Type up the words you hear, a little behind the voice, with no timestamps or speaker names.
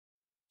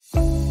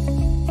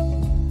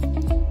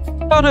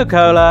Gotu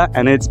kola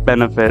and its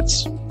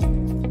benefits.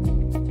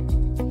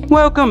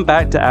 Welcome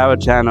back to our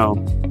channel.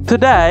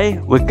 Today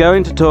we're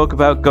going to talk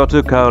about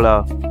Gotu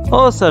kola,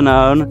 also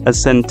known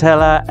as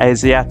Centella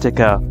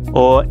asiatica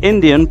or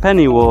Indian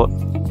Pennywort.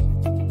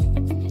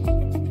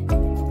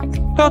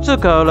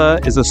 Gotu kola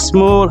is a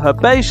small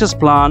herbaceous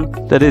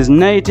plant that is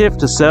native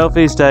to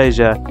Southeast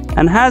Asia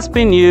and has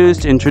been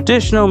used in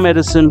traditional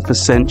medicine for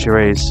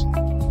centuries.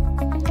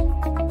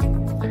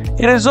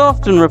 It is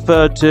often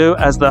referred to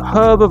as the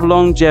herb of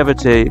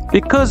longevity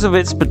because of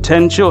its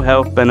potential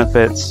health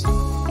benefits.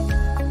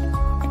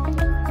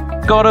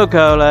 Gotu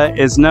kola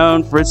is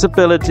known for its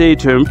ability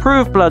to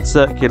improve blood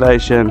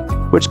circulation,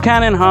 which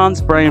can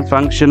enhance brain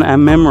function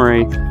and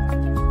memory.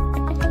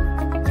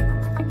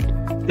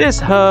 This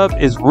herb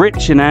is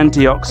rich in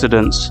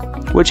antioxidants,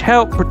 which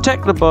help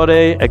protect the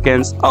body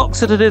against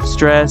oxidative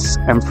stress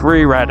and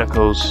free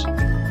radicals.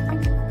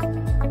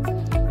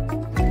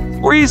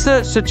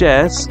 Research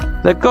suggests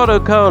that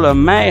Gotu kola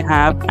may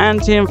have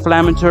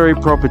anti-inflammatory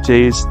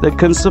properties that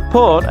can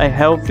support a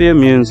healthy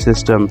immune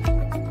system.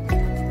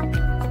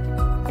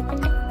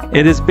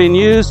 It has been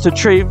used to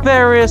treat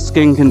various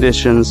skin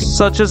conditions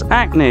such as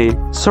acne,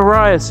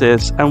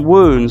 psoriasis, and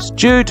wounds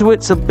due to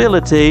its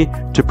ability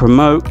to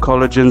promote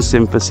collagen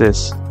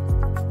synthesis.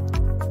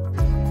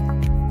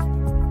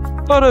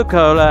 Gotu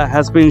kola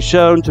has been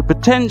shown to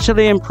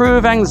potentially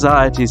improve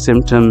anxiety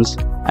symptoms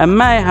and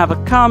may have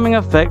a calming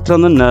effect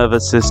on the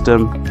nervous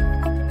system.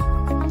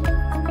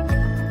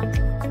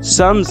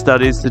 Some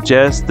studies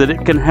suggest that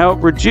it can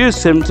help reduce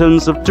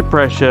symptoms of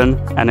depression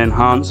and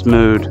enhance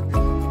mood.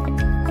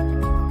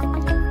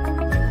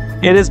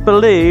 It is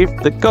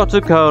believed that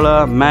Gotu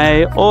kola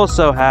may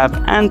also have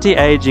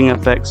anti-aging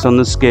effects on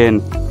the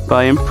skin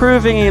by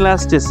improving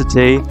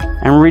elasticity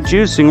and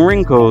reducing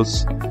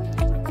wrinkles.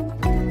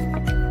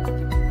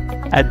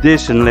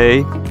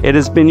 Additionally, it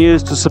has been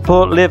used to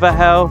support liver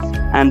health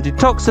and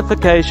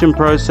detoxification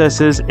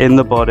processes in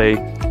the body.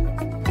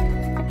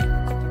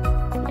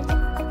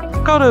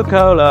 Gotu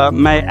kola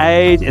may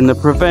aid in the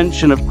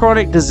prevention of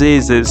chronic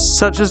diseases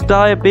such as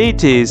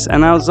diabetes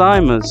and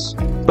Alzheimer's,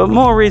 but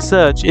more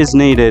research is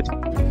needed.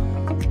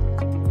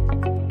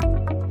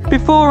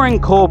 Before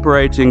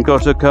incorporating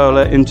Gotu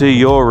kola into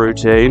your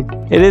routine,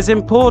 it is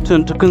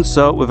important to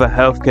consult with a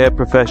healthcare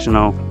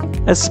professional,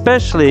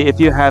 especially if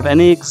you have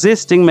any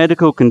existing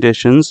medical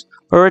conditions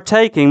or are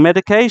taking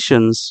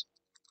medications.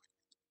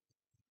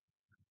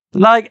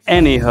 Like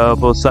any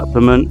herbal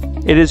supplement,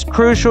 it is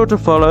crucial to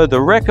follow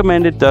the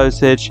recommended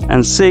dosage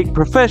and seek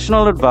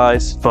professional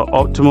advice for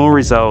optimal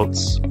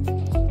results.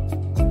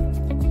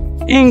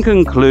 In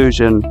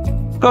conclusion,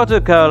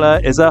 Gotu kola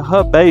is a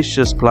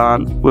herbaceous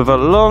plant with a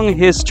long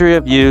history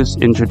of use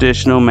in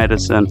traditional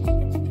medicine.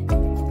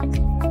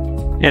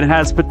 It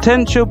has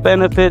potential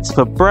benefits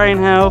for brain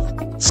health,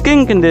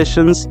 skin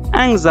conditions,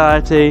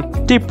 anxiety,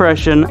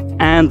 depression,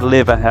 and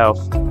liver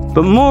health,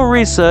 but more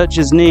research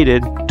is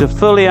needed to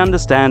fully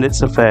understand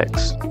its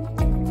effects.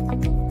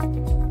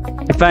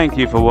 Thank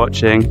you for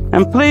watching,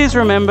 and please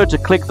remember to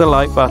click the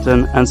like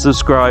button and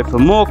subscribe for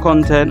more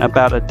content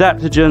about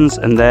adaptogens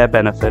and their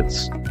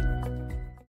benefits.